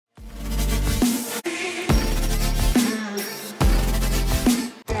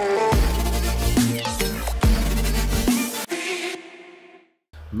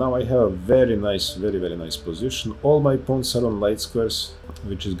Now I have a very nice, very nice position. All my pawns are on light squares,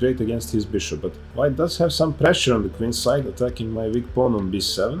 which is great against his bishop, but white does have some pressure on the queen side, attacking my weak pawn on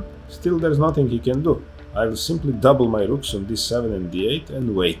b7. Still, there's nothing he can do. I will simply double my rooks on d7 and d8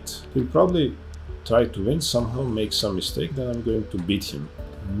 and wait. He'll probably try to win somehow, make some mistake, then I'm going to beat him.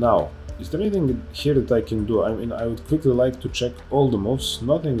 Now, is there anything here that I can do? I mean, I would quickly like to check all the moves.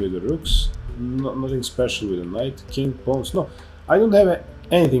 Nothing with the rooks, nothing special with the knight, king, pawns. No, I don't have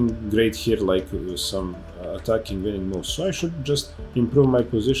anything great here like some attacking winning moves, so I should just improve my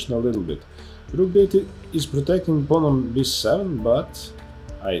position a little bit. Rook b8 is protecting pawn on b7, but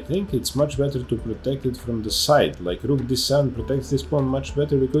I think it's much better to protect it from the side. Like rook d7 protects this pawn much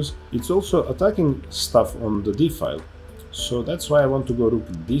better because it's also attacking stuff on the d file. So that's why I want to go rook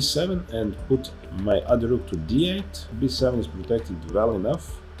d7 and put my other rook to d8. b7 is protected well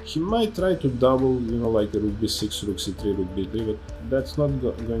enough. He might try to double, you know, like rook b6, rook c3, rook b3, but that's not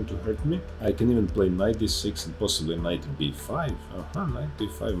going to hurt me. I can even play knight d6 and possibly knight b5. Knight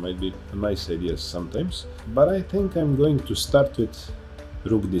b5 might be a nice idea sometimes. But I think I'm going to start with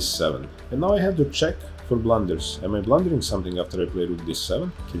rook d7. And now I have to check for blunders. Am I blundering something after I play rook d7?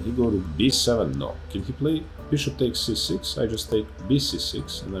 Can he go rook b7? No. Can he play bishop takes c6? I just take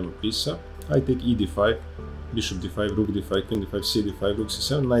bc6 and I'm a piece up. I take e d5. Bishop d5, rook d5, queen d5, c d5, rook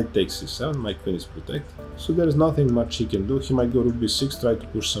c7, knight takes c7, my queen is protected. So there's nothing much he can do. He might go rook b6, try to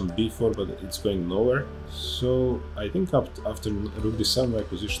push some b4, but it's going nowhere. So I think after rook d7 my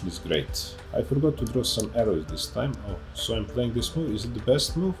position is great. I forgot to draw some arrows this time. Oh, so I'm playing this move. Is it the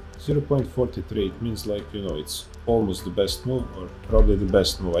best move? 0.43, it means like, you know, it's almost the best move or probably the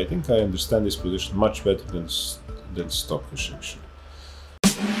best move. I think I understand this position much better than stock restriction.